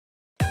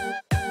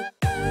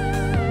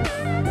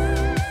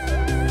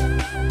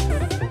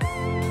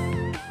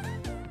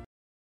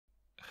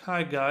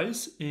Hi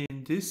guys, in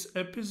this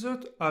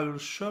episode I will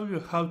show you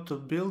how to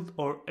build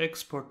or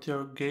export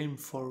your game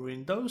for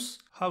Windows,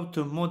 how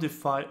to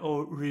modify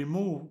or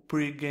remove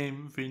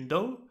pre-game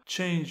window,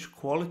 change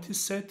quality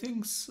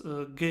settings,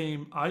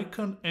 game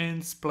icon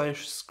and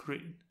splash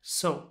screen.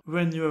 So,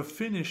 when you have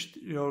finished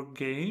your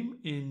game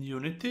in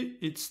Unity,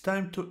 it's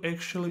time to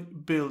actually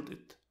build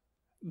it.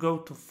 Go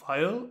to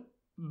File,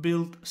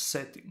 Build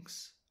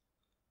Settings.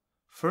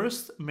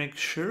 First, make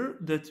sure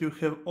that you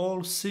have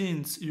all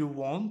scenes you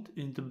want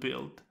in the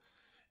build.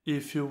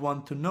 If you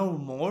want to know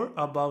more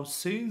about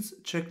scenes,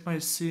 check my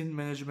scene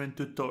management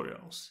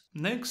tutorials.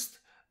 Next,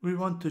 we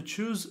want to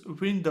choose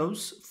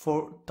Windows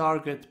for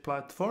target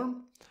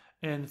platform,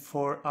 and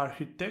for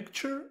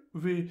architecture,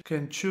 we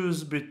can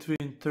choose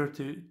between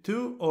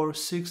 32 or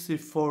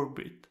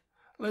 64-bit.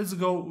 Let's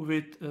go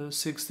with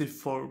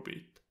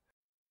 64-bit.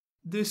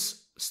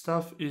 This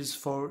stuff is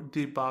for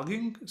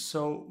debugging,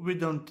 so we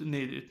don't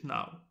need it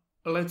now.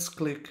 Let's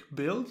click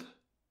Build,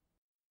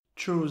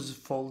 choose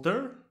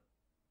Folder,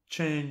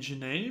 change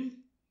name,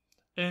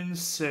 and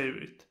save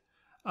it.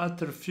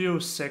 After a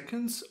few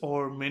seconds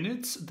or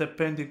minutes,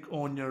 depending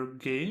on your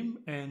game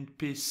and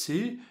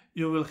PC,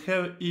 you will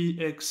have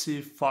exe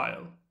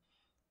file.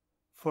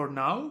 For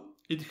now,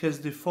 it has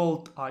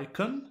default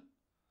icon.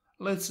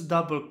 Let's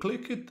double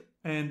click it,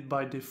 and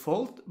by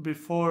default,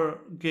 before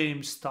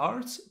game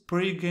starts,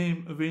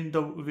 pre-game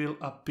window will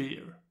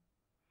appear.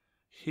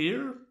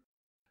 Here,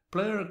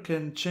 player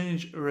can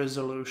change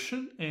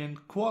resolution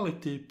and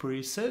quality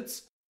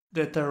presets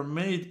that are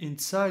made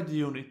inside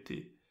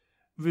Unity.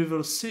 We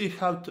will see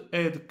how to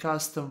add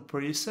custom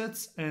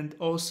presets and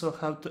also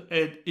how to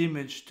add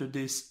image to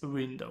this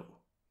window.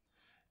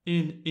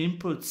 In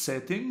input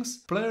settings,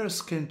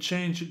 players can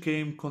change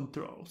game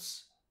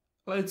controls.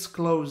 Let's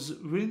close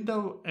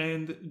window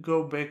and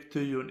go back to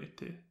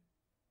Unity.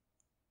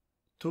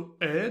 To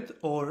add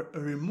or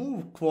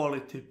remove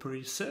quality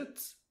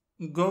presets,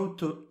 go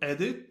to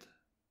Edit,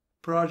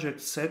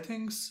 Project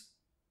Settings,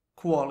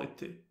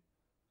 Quality.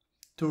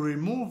 To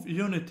remove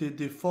Unity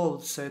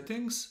default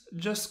settings,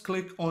 just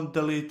click on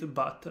Delete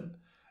button,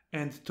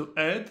 and to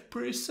add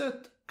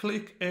preset,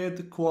 click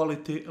Add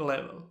Quality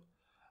Level.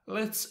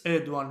 Let's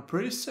add one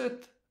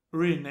preset,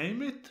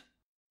 rename it.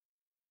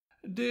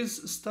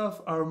 These stuff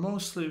are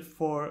mostly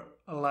for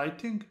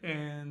lighting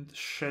and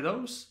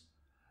shadows.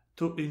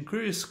 To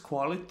increase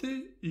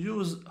quality,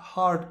 use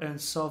hard and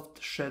soft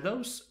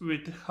shadows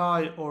with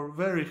high or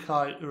very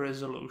high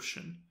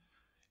resolution.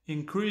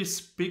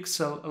 Increase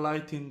pixel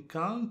lighting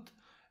count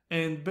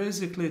and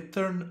basically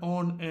turn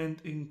on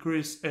and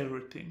increase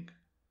everything.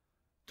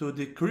 To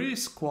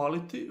decrease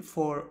quality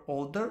for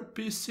older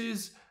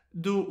PCs,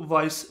 do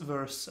vice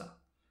versa.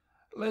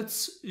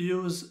 Let's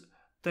use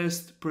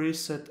Test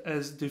preset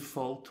as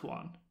default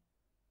one.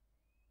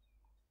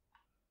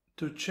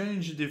 To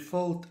change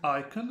default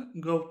icon,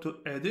 go to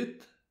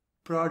Edit,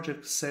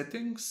 Project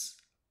Settings,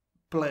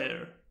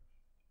 Player,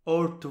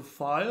 or to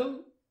File,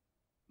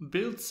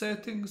 Build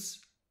Settings,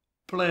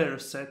 Player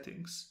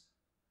Settings.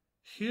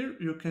 Here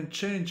you can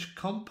change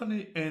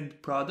company and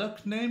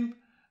product name,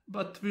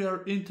 but we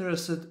are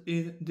interested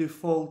in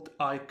default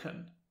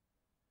icon.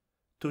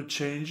 To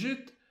change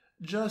it,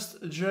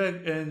 just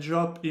drag and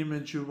drop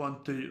image you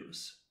want to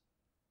use.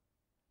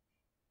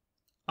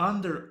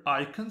 Under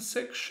icon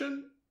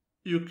section,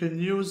 you can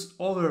use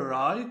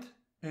override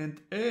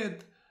and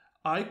add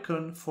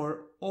icon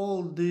for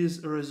all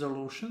these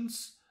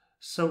resolutions,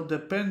 so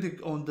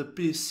depending on the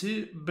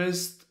PC,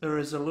 best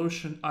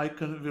resolution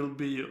icon will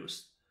be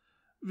used.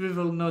 We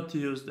will not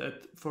use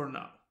that for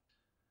now.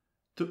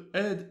 To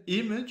add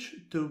image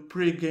to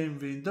pre-game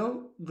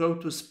window, go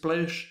to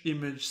Splash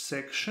Image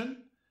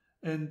section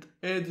and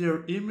add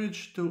your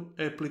image to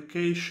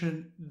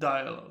Application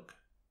dialog.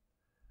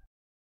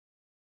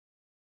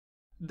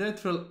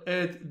 That will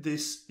add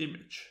this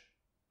image.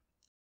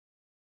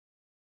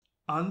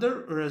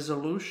 Under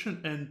Resolution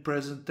and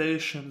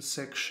Presentation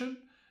section,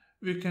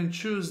 we can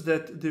choose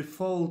that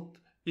default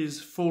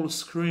is full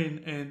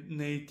screen and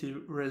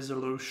native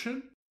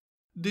resolution.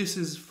 This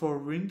is for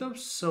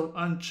Windows, so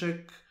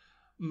uncheck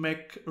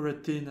Mac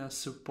Retina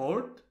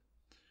support.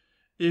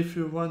 If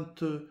you want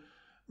to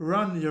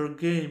run your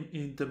game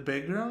in the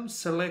background,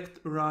 select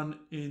Run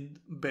in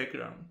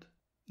Background.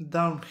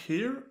 Down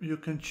here, you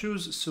can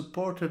choose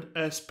supported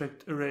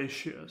aspect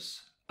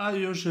ratios. I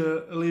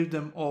usually leave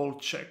them all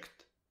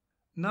checked.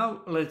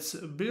 Now let's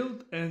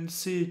build and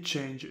see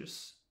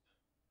changes.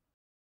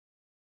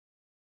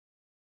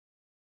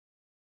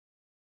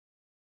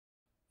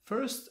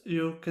 First,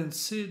 you can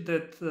see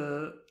that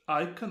the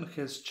icon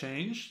has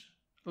changed.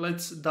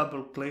 Let's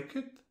double click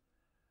it.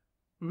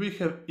 We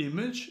have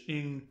image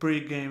in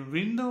pre-game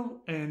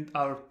window and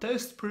our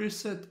test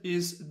preset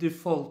is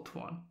default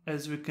one,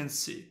 as we can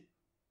see.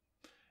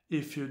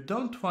 If you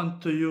don't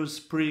want to use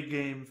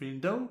pre-game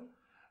window,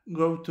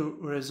 go to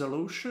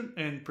Resolution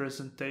and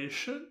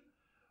Presentation.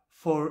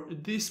 For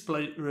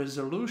Display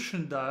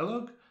Resolution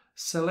dialog,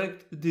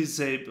 select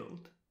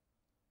Disabled.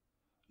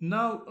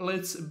 Now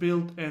let's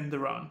build and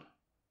run.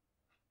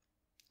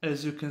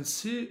 As you can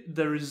see,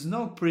 there is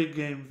no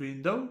pregame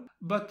window,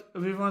 but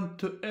we want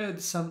to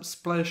add some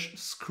splash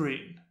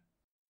screen.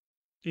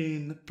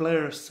 In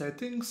player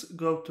settings,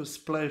 go to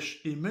splash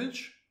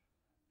image,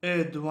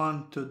 add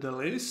one to the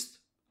list.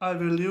 I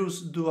will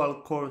use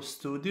Dual Core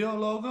Studio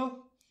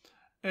logo,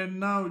 and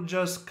now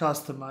just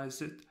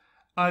customize it.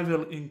 I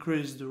will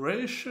increase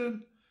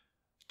duration,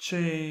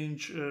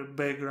 change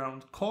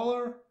background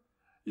color.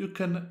 You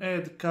can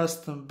add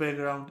custom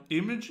background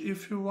image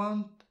if you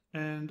want,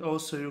 and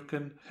also you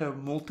can have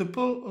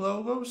multiple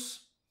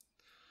logos.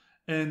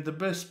 And the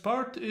best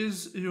part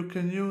is you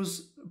can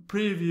use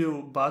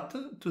preview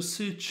button to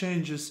see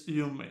changes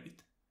you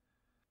made.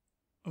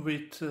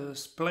 With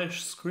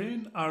splash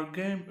screen, our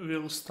game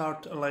will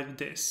start like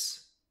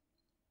this.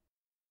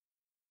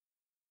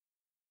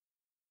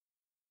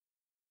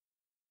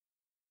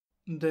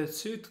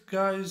 That's it,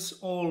 guys.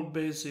 All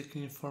basic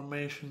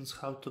informations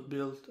how to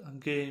build a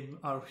game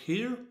are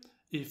here.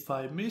 If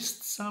I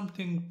missed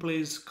something,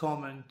 please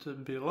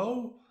comment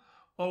below.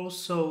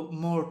 Also,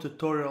 more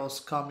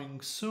tutorials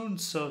coming soon,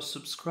 so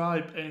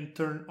subscribe and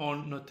turn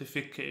on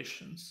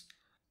notifications.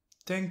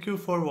 Thank you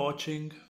for watching.